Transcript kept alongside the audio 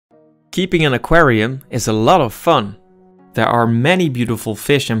Keeping an aquarium is a lot of fun. There are many beautiful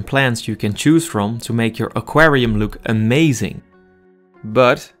fish and plants you can choose from to make your aquarium look amazing.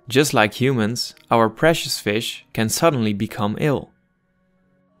 But, just like humans, our precious fish can suddenly become ill.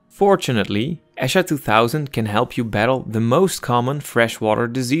 Fortunately, eSHa 2000 can help you battle the most common freshwater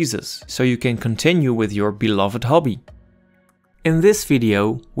diseases, so you can continue with your beloved hobby. In this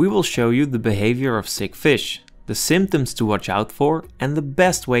video, we will show you the behavior of sick fish, the symptoms to watch out for, and the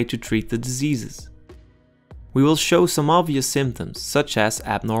best way to treat the diseases. We will show some obvious symptoms such as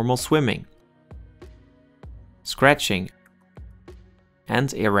abnormal swimming, scratching,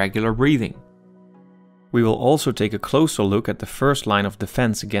 and irregular breathing. We will also take a closer look at the first line of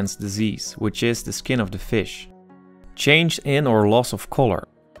defense against disease, which is the skin of the fish. Change in or loss of color,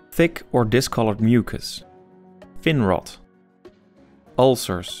 thick or discolored mucus, fin rot,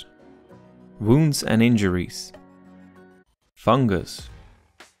 ulcers, wounds and injuries, fungus,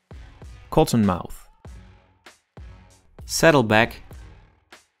 cottonmouth, saddleback,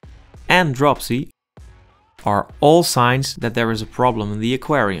 and dropsy are all signs that there is a problem in the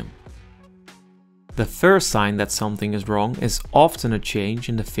aquarium. The first sign that something is wrong is often a change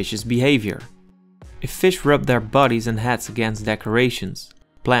in the fish's behavior. If fish rub their bodies and heads against decorations,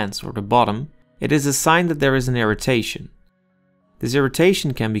 plants or the bottom, it is a sign that there is an irritation. This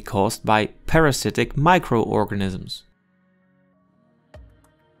irritation can be caused by parasitic microorganisms.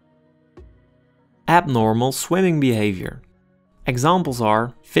 Abnormal swimming behavior. Examples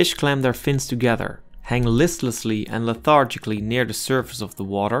are fish clamp their fins together, hang listlessly and lethargically near the surface of the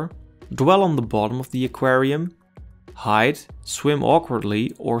water, dwell on the bottom of the aquarium, hide, swim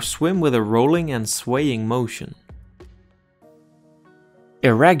awkwardly, or swim with a rolling and swaying motion.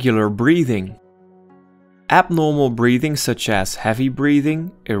 Irregular breathing. Abnormal breathing such as heavy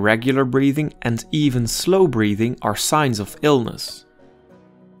breathing, irregular breathing, and even slow breathing are signs of illness.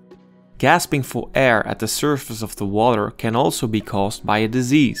 Gasping for air at the surface of the water can also be caused by a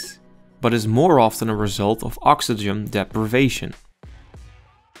disease, but is more often a result of oxygen deprivation.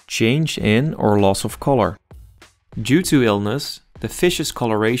 Change in or loss of color. Due to illness, the fish's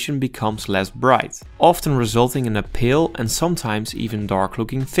coloration becomes less bright, often resulting in a pale and sometimes even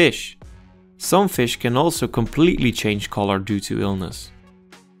dark-looking fish. Some fish can also completely change color due to illness.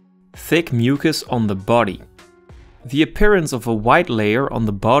 Thick mucus on the body. The appearance of a white layer on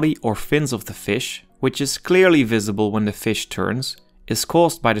the body or fins of the fish, which is clearly visible when the fish turns, is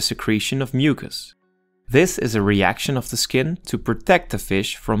caused by the secretion of mucus. This is a reaction of the skin to protect the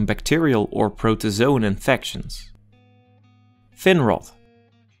fish from bacterial or protozoan infections. Fin rot.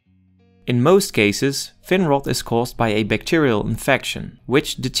 In most cases, fin rot is caused by a bacterial infection,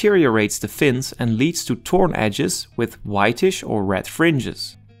 which deteriorates the fins and leads to torn edges with whitish or red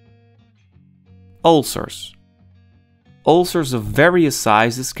fringes. Ulcers. Ulcers of various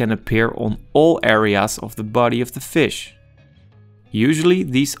sizes can appear on all areas of the body of the fish. Usually,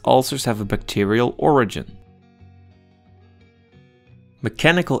 these ulcers have a bacterial origin.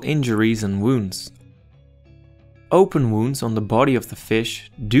 Mechanical injuries and wounds. Open wounds on the body of the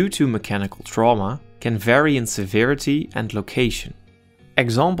fish due to mechanical trauma can vary in severity and location.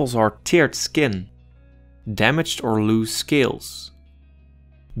 Examples are teared skin, damaged or loose scales,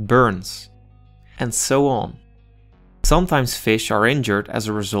 burns, and so on. Sometimes fish are injured as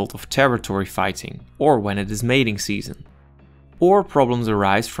a result of territory fighting or when it is mating season. Or problems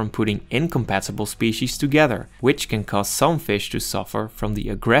arise from putting incompatible species together, which can cause some fish to suffer from the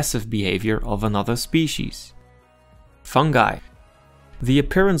aggressive behavior of another species. Fungi. The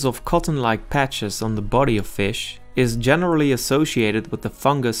appearance of cotton-like patches on the body of fish is generally associated with the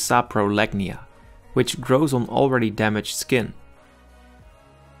fungus saprolegnia, which grows on already damaged skin.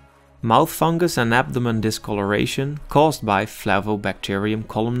 Mouth fungus and abdomen discoloration caused by Flavobacterium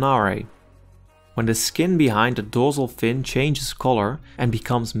columnare. When the skin behind the dorsal fin changes color and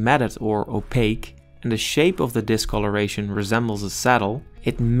becomes matted or opaque, and the shape of the discoloration resembles a saddle,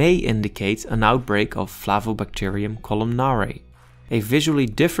 it may indicate an outbreak of Flavobacterium columnare. A visually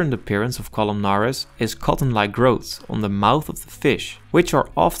different appearance of columnares is cotton-like growths on the mouth of the fish, which are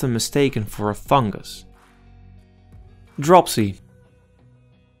often mistaken for a fungus. Dropsy.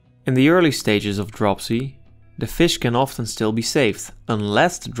 In the early stages of dropsy, the fish can often still be saved,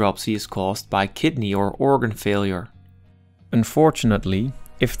 unless the dropsy is caused by kidney or organ failure. Unfortunately,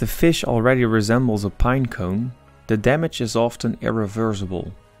 if the fish already resembles a pine cone, the damage is often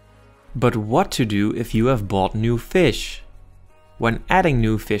irreversible. But what to do if you have bought new fish? When adding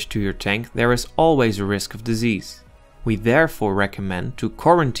new fish to your tank, there is always a risk of disease. We therefore recommend to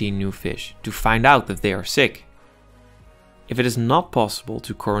quarantine new fish to find out if they are sick. If it is not possible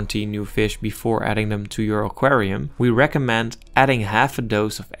to quarantine new fish before adding them to your aquarium, we recommend adding half a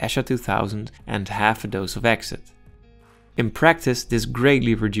dose of eSHa 2000 and half a dose of Exit. In practice, this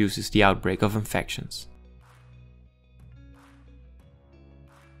greatly reduces the outbreak of infections.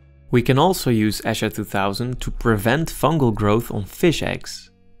 We can also use eSHa 2000 to prevent fungal growth on fish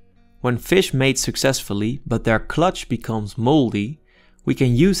eggs. When fish mate successfully but their clutch becomes moldy, we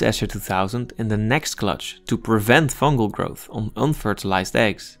can use eSHa 2000 in the next clutch to prevent fungal growth on unfertilized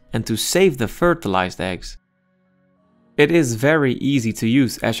eggs and to save the fertilized eggs. It is very easy to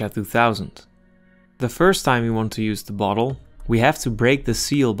use eSHa 2000. The first time we want to use the bottle, we have to break the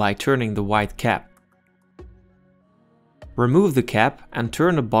seal by turning the white cap. Remove the cap and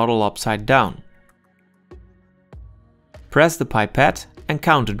turn the bottle upside down. Press the pipette and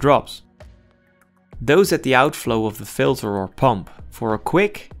count the drops. Dose at the outflow of the filter or pump for a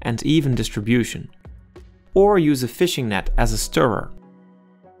quick and even distribution. Or use a fishing net as a stirrer.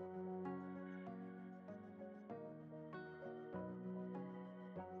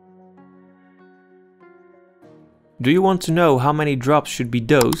 Do you want to know how many drops should be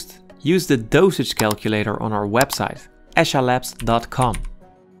dosed? Use the dosage calculator on our website, eSHalabs.com.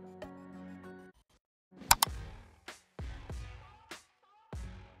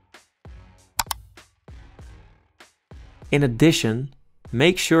 In addition,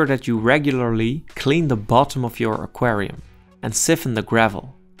 make sure that you regularly clean the bottom of your aquarium and siphon the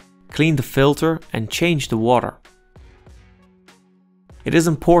gravel. Clean the filter and change the water. It is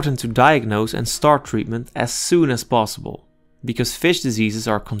important to diagnose and start treatment as soon as possible, because fish diseases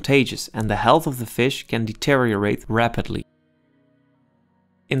are contagious and the health of the fish can deteriorate rapidly.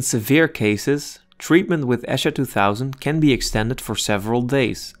 In severe cases, treatment with eSHa 2000 can be extended for several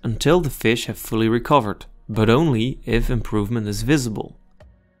days until the fish have fully recovered, but only if improvement is visible.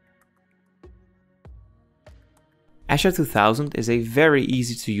 eSHa 2000 is a very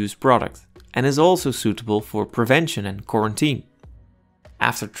easy to use product and is also suitable for prevention and quarantine.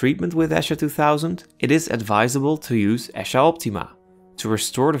 After treatment with eSHa 2000, it is advisable to use eSHa Optima to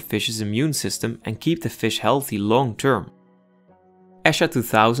restore the fish's immune system and keep the fish healthy long term. eSHa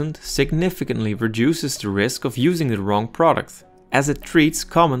 2000 significantly reduces the risk of using the wrong product, as it treats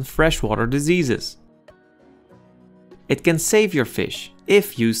common freshwater diseases. It can save your fish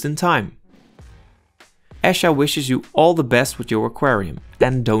if used in time. eSHa wishes you all the best with your aquarium,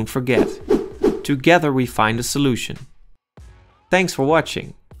 and don't forget, together we find a solution. Thanks for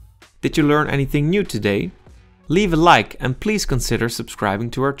watching. Did you learn anything new today? Leave a like and please consider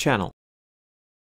subscribing to our channel.